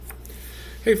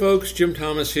Hey folks, Jim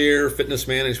Thomas here, Fitness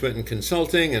Management and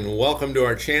Consulting, and welcome to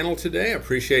our channel today. I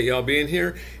appreciate y'all being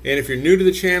here. And if you're new to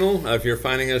the channel, if you're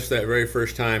finding us that very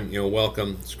first time,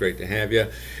 welcome. It's great to have you.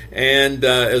 And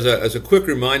as a quick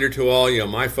reminder to all,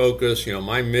 my focus,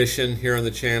 my mission here on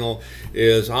the channel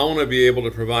is I want to be able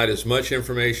to provide as much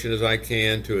information as I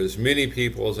can to as many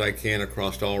people as I can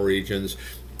across all regions.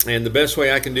 And the best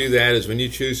way I can do that is when you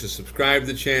choose to subscribe to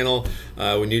the channel,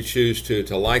 when you choose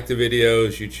to like the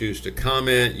videos, you choose to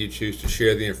comment, you choose to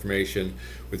share the information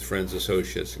with friends,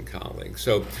 associates, and colleagues.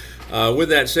 So with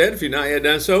that said, if you've not yet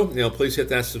done so, please hit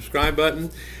that subscribe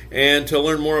button. And to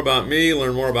learn more about me,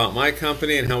 learn more about my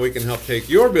company, and how we can help take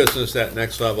your business that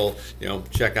next level,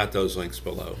 check out those links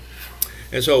below.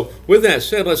 And so with that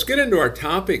said, let's get into our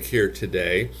topic here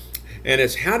today. And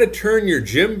it's how to turn your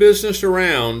gym business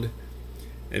around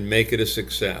and make it a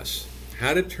success.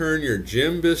 How to turn your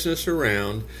gym business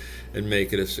around and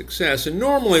make it a success. And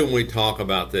normally when we talk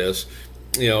about this,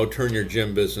 turn your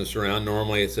gym business around,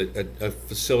 normally it's a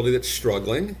facility that's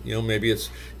struggling. Maybe it's,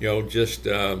 just,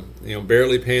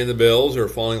 barely paying the bills or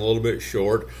falling a little bit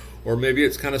short. Or maybe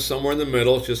it's kind of somewhere in the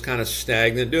middle, it's just kind of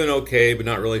stagnant, doing okay, but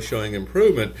not really showing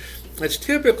improvement. That's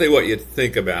typically what you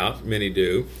think about, many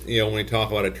do, when we talk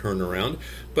about a turnaround.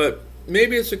 But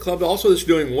maybe it's a club also that's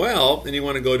doing well and you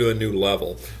want to go to a new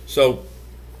level. So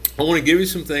I want to give you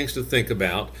some things to think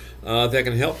about that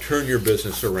can help turn your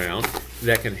business around,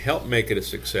 that can help make it a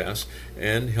success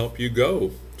and help you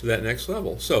go to that next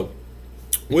level. So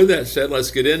with that said, let's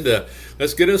get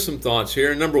into some thoughts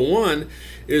here. Number one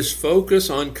is focus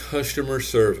on customer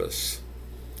service.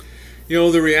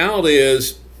 The reality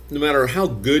is no matter how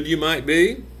good you might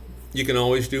be, you can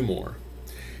always do more.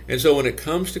 And so when it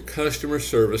comes to customer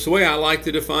service, the way I like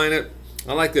to define it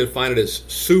as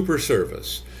super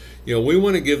service. We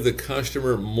want to give the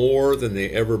customer more than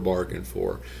they ever bargained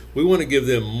for. We want to give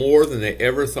them more than they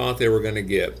ever thought they were going to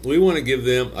get. We want to give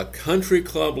them a country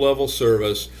club level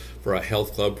service for a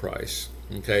health club price.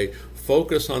 Okay?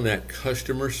 Focus on that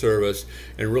customer service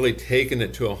and really taking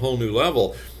it to a whole new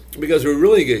level. Because we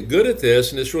really get good at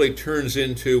this, and this really turns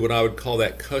into what I would call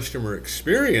that customer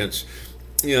experience.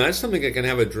 That's something that can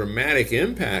have a dramatic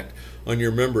impact on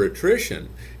your member attrition.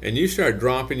 And you start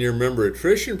dropping your member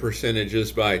attrition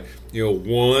percentages by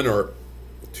 1 or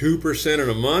 2% in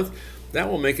a month, that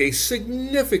will make a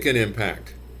significant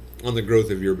impact on the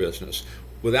growth of your business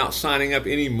without signing up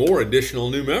any more additional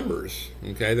new members,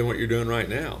 than what you're doing right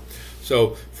now.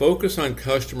 So focus on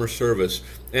customer service.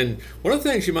 And one of the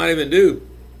things you might even do,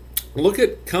 look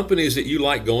at companies that you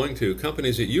like going to,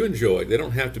 companies that you enjoy. They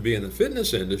don't have to be in the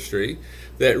fitness industry,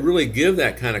 that really give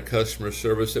that kind of customer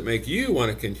service that make you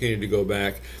want to continue to go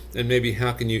back, and maybe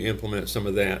how can you implement some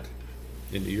of that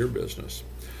into your business.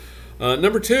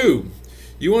 Number two,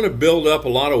 you want to build up a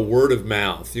lot of word of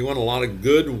mouth. You want a lot of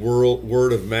good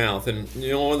word of mouth. And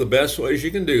one of the best ways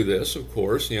you can do this, of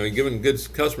course, giving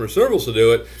good customer service to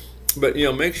do it, but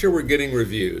make sure we're getting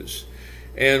reviews.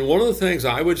 And one of the things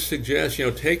I would suggest,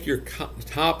 take your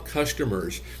top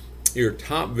customers, your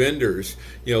top vendors,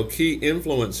 key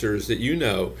influencers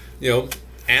that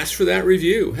ask for that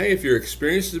review. Hey, if your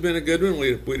experience has been a good one,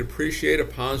 we'd appreciate a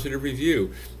positive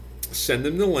review. Send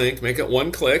them the link, make it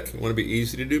one click. You want to be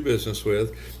easy to do business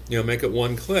with, make it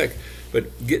one click.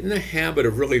 But get in the habit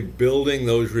of really building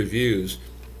those reviews.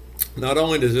 Not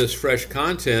only does this fresh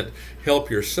content help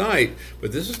your site,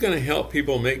 but this is going to help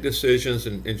people make decisions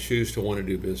and choose to want to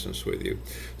do business with you.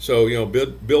 So,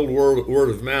 build word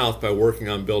of mouth by working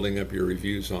on building up your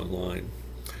reviews online.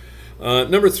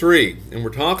 Number three, and we're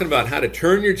talking about how to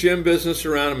turn your gym business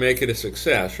around and make it a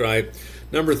success, right?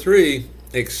 Number three,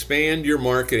 expand your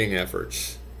marketing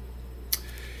efforts.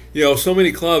 So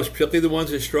many clubs, particularly the ones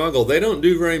that struggle, they don't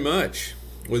do very much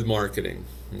with marketing.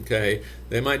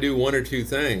 They might do one or two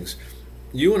things.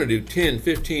 You want to do 10,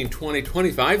 15, 20,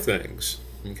 25 things.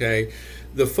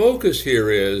 The focus here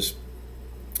is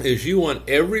you want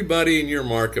everybody in your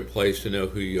marketplace to know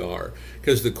who you are.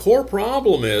 Because the core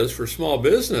problem is, for small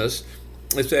business,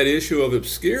 it's that issue of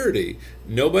obscurity.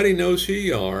 Nobody knows who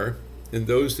you are, and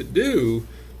those that do,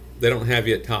 they don't have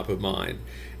you at top of mind.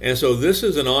 And so this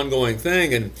is an ongoing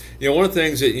thing. And, one of the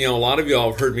things that, a lot of y'all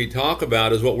have heard me talk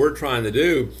about is what we're trying to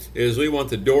do is we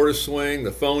want the door to swing,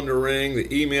 the phone to ring,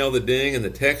 the email to ding, and the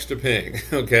text to ping,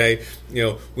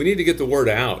 We need to get the word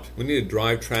out. We need to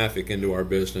drive traffic into our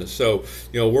business. So,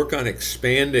 work on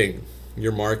expanding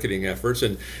your marketing efforts.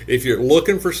 And if you're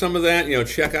looking for some of that,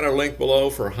 check out our link below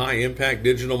for high impact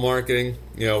digital marketing.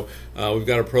 We've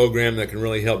got a program that can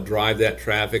really help drive that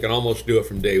traffic and almost do it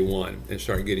from day one and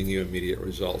start getting you immediate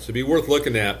results. It'd be worth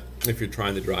looking at if you're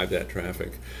trying to drive that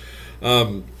traffic.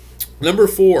 Number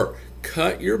four,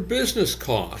 cut your business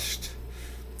cost.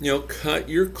 Cut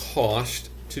your cost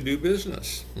to do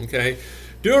business. Okay,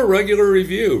 do a regular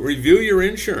review. Review your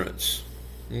insurance.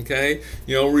 Okay,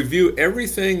 review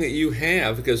everything that you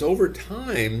have, because over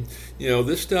time,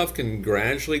 this stuff can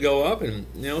gradually go up, and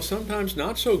sometimes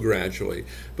not so gradually.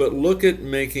 But look at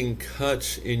making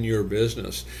cuts in your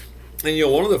business. And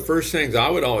one of the first things I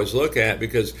would always look at,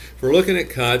 because if we're looking at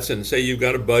cuts, and say you've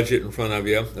got a budget in front of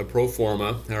you, a pro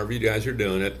forma, however you guys are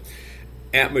doing it,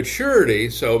 at maturity.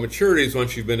 So maturity is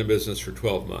once you've been in business for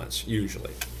 12 months,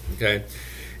 usually. Okay,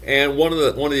 and one of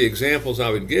the examples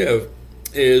I would give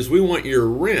is we want your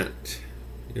rent,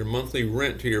 your monthly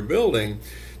rent to your building,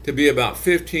 to be about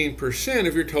 15%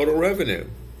 of your total revenue.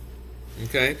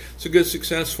 Okay, it's a good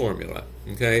success formula.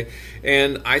 Okay,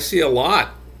 and I see a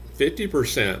lot,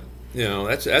 50%.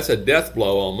 That's a death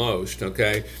blow almost.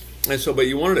 Okay, and so, but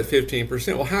you want it at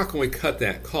 15%. Well, how can we cut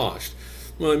that cost?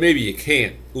 Well, maybe you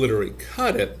can't literally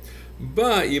cut it,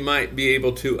 but you might be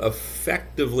able to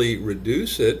effectively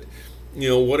reduce it.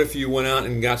 What if you went out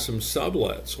and got some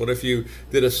sublets? What if you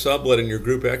did a sublet in your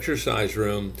group exercise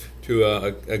room to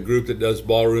a group that does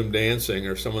ballroom dancing,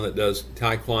 or someone that does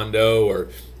taekwondo, or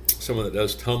someone that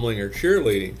does tumbling or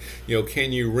cheerleading?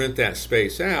 Can you rent that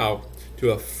space out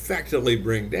to effectively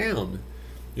bring down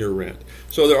your rent?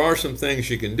 So there are some things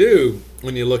you can do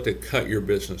when you look to cut your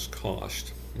business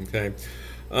cost. Okay.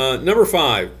 Number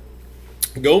 5,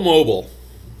 go mobile.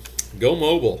 Go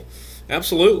mobile.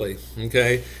 Absolutely.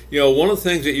 Okay. One of the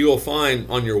things that you will find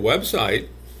on your website,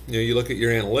 you look at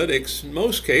your analytics, in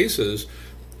most cases,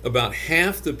 about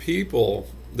half the people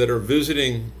that are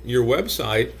visiting your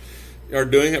website are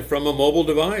doing it from a mobile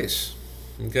device.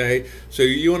 Okay. So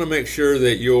you want to make sure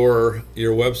that your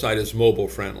website is mobile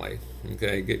friendly.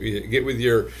 Okay. Get with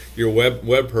your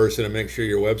web person and make sure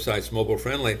your website's mobile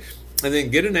friendly, and then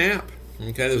get an app.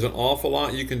 Okay, there's an awful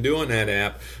lot you can do on that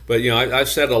app, but I've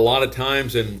said a lot of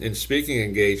times in speaking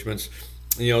engagements,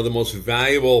 the most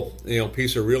valuable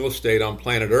piece of real estate on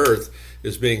planet Earth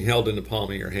is being held in the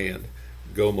palm of your hand.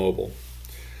 Go mobile.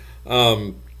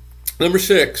 Number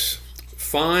 6,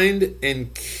 find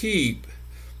and keep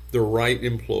the right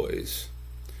employees.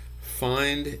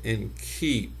 Find and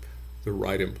keep the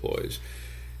right employees.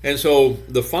 And so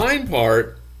the find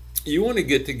part, you want to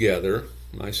get together,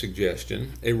 my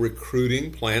suggestion, a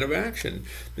recruiting plan of action.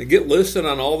 And get listed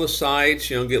on all the sites,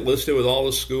 get listed with all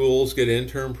the schools, get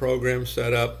intern programs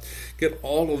set up, get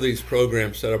all of these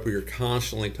programs set up where you're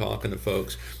constantly talking to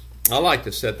folks. I like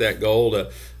to set that goal I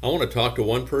want to talk to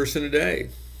one person a day,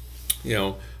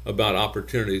 about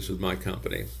opportunities with my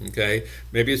company. Okay,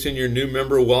 maybe it's in your new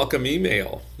member welcome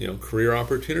email, career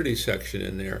opportunity section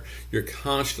in there. You're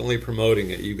constantly promoting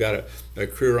it. You've got a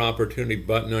career opportunity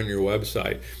button on your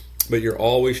website. But you're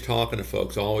always talking to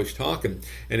folks, always talking.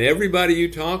 And everybody you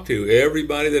talk to,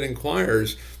 everybody that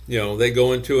inquires, they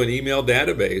go into an email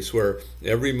database where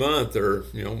every month, or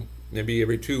maybe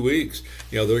every 2 weeks,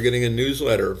 they're getting a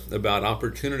newsletter about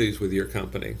opportunities with your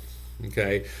company.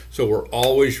 Okay, so we're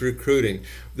always recruiting.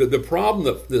 The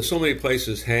problem that so many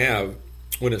places have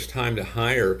when it's time to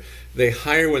hire, they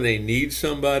hire when they need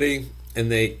somebody,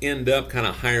 and they end up kind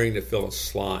of hiring to fill a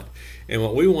slot. And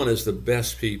what we want is the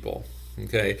best people.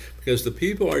 Okay, because the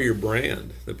people are your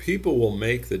brand. The people will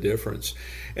make the difference.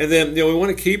 And then, we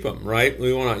want to keep them, right?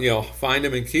 We want to, find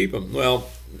them and keep them. Well,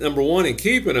 number 1, in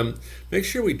keeping them, make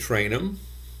sure we train them.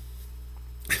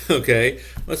 Okay,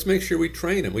 let's make sure we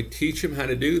train them. We teach them how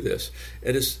to do this.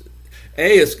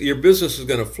 Your business is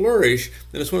going to flourish,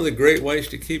 and it's one of the great ways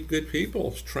to keep good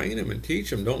people. Train them and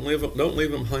teach them. Don't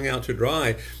leave them hung out to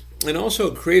dry. And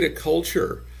also create a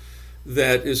culture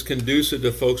that is conducive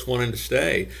to folks wanting to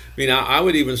stay. I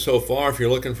would even so far, if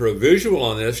you're looking for a visual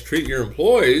on this, treat your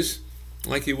employees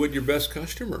like you would your best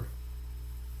customer.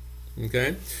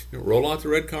 Okay, roll out the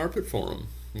red carpet for them.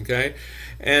 Okay,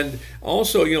 and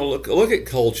also look at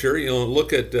culture.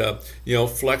 Look at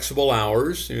flexible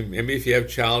hours. Maybe if you have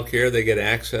childcare, they get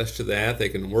access to that. They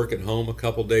can work at home a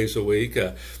couple days a week.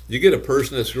 You get a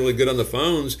person that's really good on the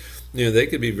phones. They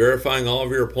could be verifying all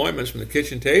of your appointments from the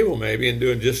kitchen table, maybe, and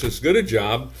doing just as good a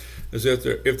job as if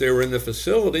they were in the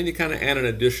facility. And you kind of add an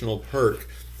additional perk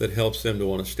that helps them to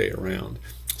want to stay around.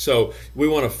 So we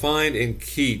want to find and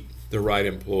keep the right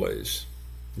employees.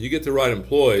 You get the right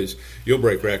employees, you'll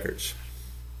break records.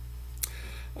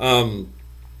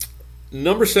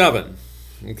 Number 7,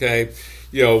 okay,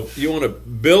 you want to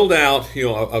build out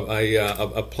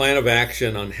a plan of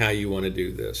action on how you want to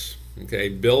do this. Okay,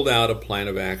 build out a plan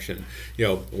of action.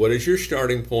 What is your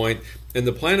starting point? And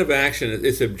the plan of action,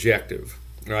 it's objective.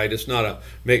 Right? It's not a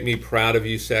make me proud of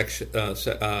you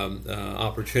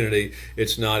opportunity.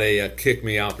 It's not a kick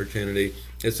me opportunity.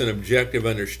 It's an objective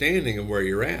understanding of where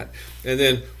you're at. And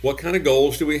then what kind of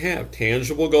goals do we have?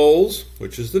 Tangible goals,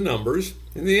 which is the numbers,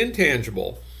 and the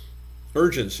intangible,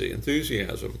 urgency,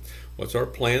 enthusiasm. What's our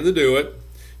plan to do it?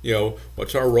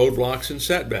 What's our roadblocks and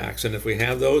setbacks? And if we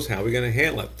have those, how are we going to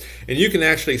handle it? And you can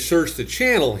actually search the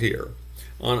channel here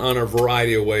on a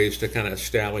variety of ways to kind of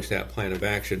establish that plan of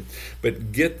action.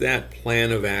 But get that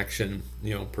plan of action,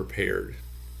 prepared.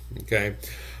 Okay.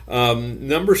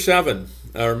 Number 7,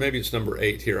 or maybe it's number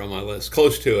 8 here on my list,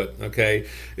 close to it, okay,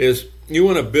 is you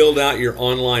want to build out your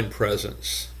online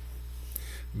presence.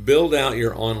 Build out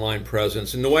your online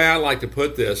presence. And the way I like to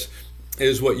put this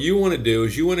is what you want to do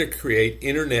is you want to create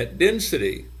internet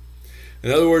density. In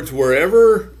other words,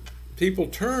 wherever people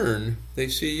turn, they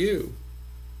see you.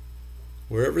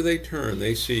 Wherever they turn,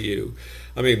 they see you.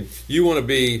 I mean, you want to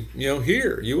be,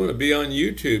 here. You want to be on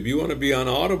YouTube. You want to be on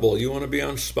Audible. You want to be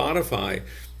on Spotify.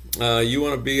 You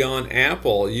want to be on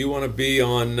Apple. You want to be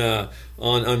on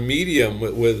Medium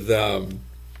with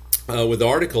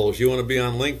articles. You want to be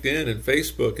on LinkedIn and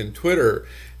Facebook and Twitter.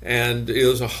 And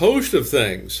there's a host of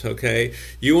things, okay?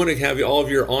 You want to have all of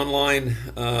your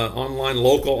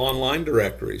local online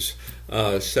directories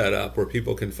set up where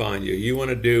people can find you. You want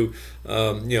to do,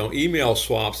 email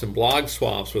swaps and blog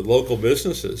swaps with local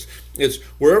businesses. It's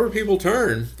wherever people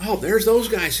turn, there's those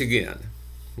guys again,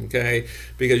 okay?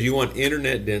 Because you want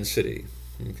internet density,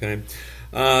 okay?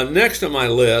 Next on my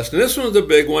list, and this one's a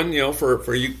big one,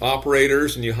 for you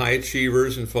operators and you high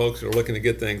achievers and folks that are looking to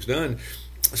get things done.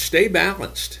 Stay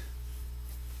balanced.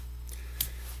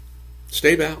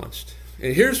 Stay balanced.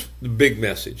 And here's the big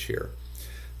message here.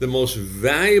 The most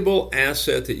valuable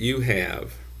asset that you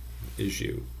have is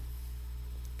you.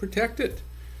 Protect it.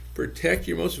 Protect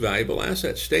your most valuable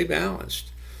asset. Stay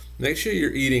balanced. Make sure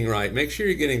you're eating right. Make sure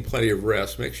you're getting plenty of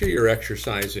rest. Make sure you're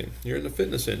exercising. You're in the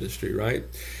fitness industry, right?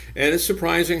 And it's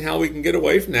surprising how we can get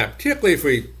away from that, particularly if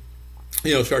we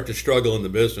start to struggle in the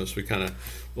business.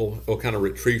 We'll kind of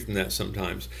retreat from that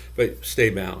sometimes, but stay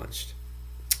balanced.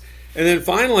 And then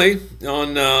finally,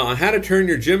 on how to turn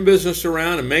your gym business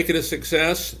around and make it a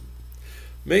success,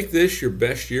 make this your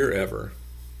best year ever.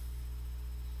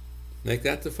 Make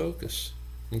that the focus,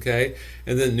 okay?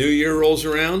 And then New Year rolls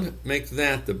around, make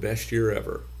that the best year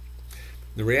ever.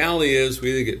 The reality is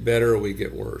we either get better or we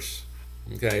get worse,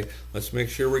 okay? Let's make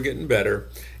sure we're getting better.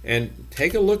 And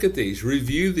take a look at these,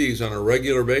 review these on a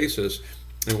regular basis,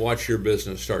 and watch your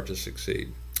business start to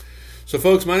succeed. So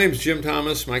folks, my name is Jim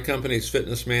Thomas. My company is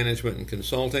Fitness Management and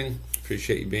Consulting.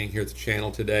 Appreciate you being here at the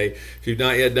channel today. If you've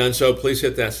not yet done so, please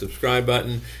hit that subscribe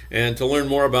button. And to learn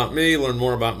more about me, learn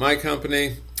more about my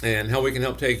company, and how we can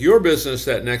help take your business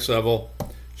to that next level,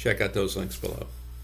 check out those links below.